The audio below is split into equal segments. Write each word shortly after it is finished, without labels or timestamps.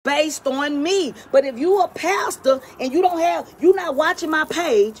based on me. But if you a pastor and you're not watching my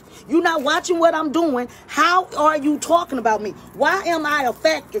page, you're not watching what I'm doing, how are you talking about me? Why am I a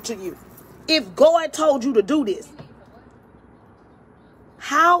factor to you? If God told you to do this,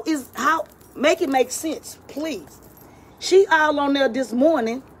 make it make sense, please. She all on there this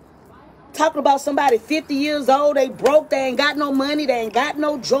morning talking about somebody 50 years old, they broke, they ain't got no money, they ain't got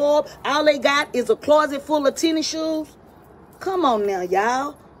no job, all they got is a closet full of tennis shoes. Come on now,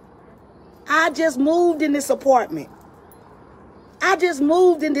 y'all. I just moved in this apartment. I just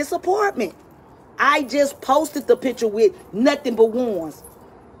posted the picture with nothing but ones.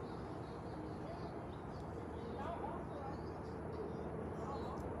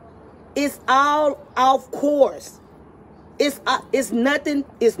 It's all off course. It's nothing.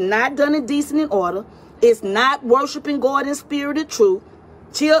 It's not done in decent and order. It's not worshiping God in spirit and truth.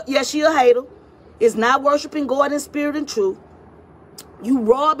 She a hater. It's not worshiping God in spirit and truth. You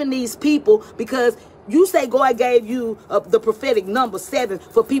robbing these people because you say God gave you the prophetic number 7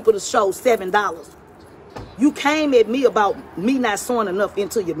 for people to show $7. You came at me about me not sowing enough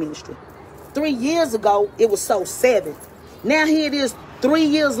into your ministry. 3 years ago, it was sold 7. Now here it is. 3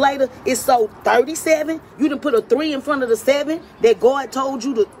 years later, it's sold 37. You done put a 3 in front of the 7 that God told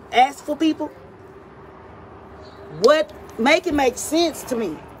you to ask for people. What? Make it make sense to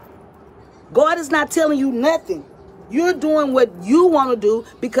me. God is not telling you nothing. You're doing what you want to do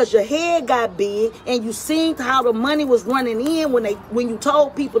because your head got big and you seen how the money was running in when you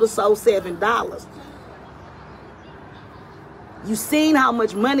told people to sow $7. You seen how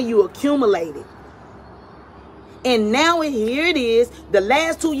much money you accumulated. And now here it is. The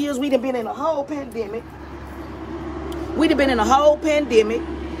last 2 years we done been in a whole pandemic.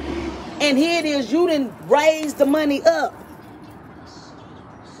 And here it is, you done raise the money up.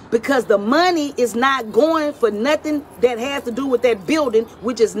 Because the money is not going for nothing that has to do with that building,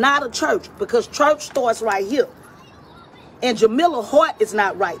 which is not a church. Because church starts right here. And Jamila's heart is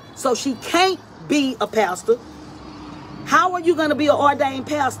not right. So she can't be a pastor. How are you going to be an ordained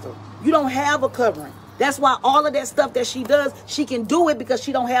pastor? You don't have a covering. That's why all of that stuff that she does, she can do it because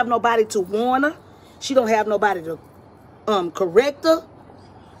she don't have nobody to warn her. She don't have nobody to correct her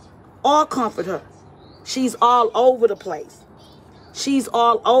or comfort her. She's all over the place.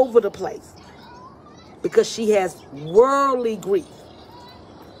 Because she has worldly grief.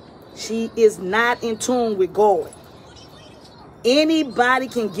 She is not in tune with God. Anybody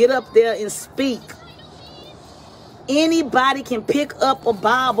can get up there and speak. Anybody can pick up a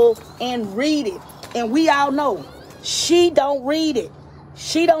Bible and read it. And we all know she don't read it.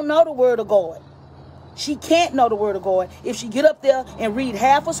 She don't know the word of God. She can't know the word of God if she get up there and read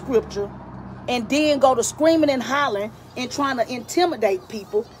half a scripture and then go to screaming and hollering and trying to intimidate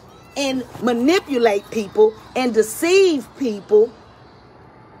people and manipulate people and deceive people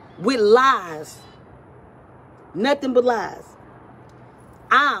with lies. Nothing but lies.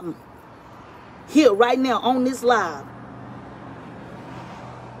 I'm here right now on this live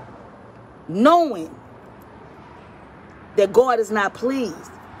knowing that God is not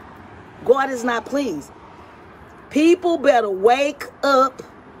pleased. God is not pleased. People better wake up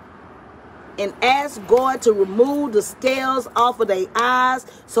and ask God to remove the scales off of their eyes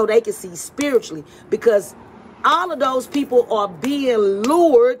so they can see spiritually. Because all of those people are being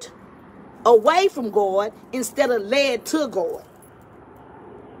lured away from God instead of led to God.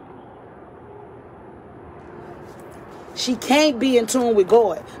 She can't be in tune with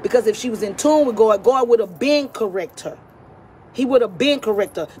God. Because if she was in tune with God, God would have been correct her. He would have been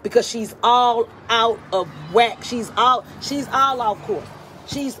correct her because she's all out of whack. She's all off course.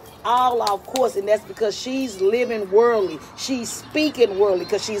 She's all off course, and that's because she's living worldly. She's speaking worldly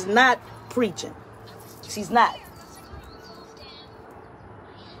because she's not preaching. She's not.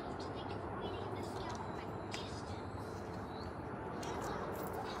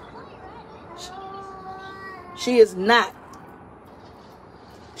 She is not.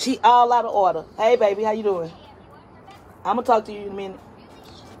 She all out of order. Hey, baby, how you doing? I'm going to talk to you in a minute.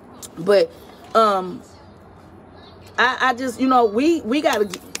 But, I just, you know, we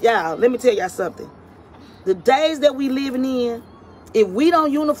got to, y'all, let me tell y'all something. The days that we living in, if we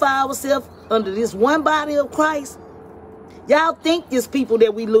don't unify ourselves under this one body of Christ, y'all think it's people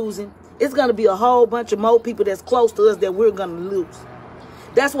that we losing. It's going to be a whole bunch of more people that's close to us that we're going to lose.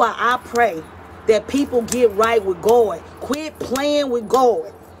 That's why I pray that people get right with God. Quit playing with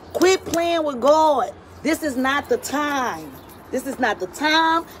God. Quit playing with God. This is not the time. This is not the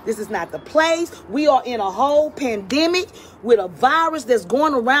time. This is not the place. We are in a whole pandemic with a virus that's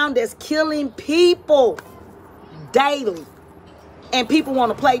going around that's killing people daily. And people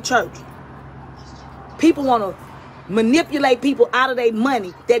want to play church. People want to manipulate people out of their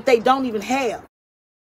money that they don't even have.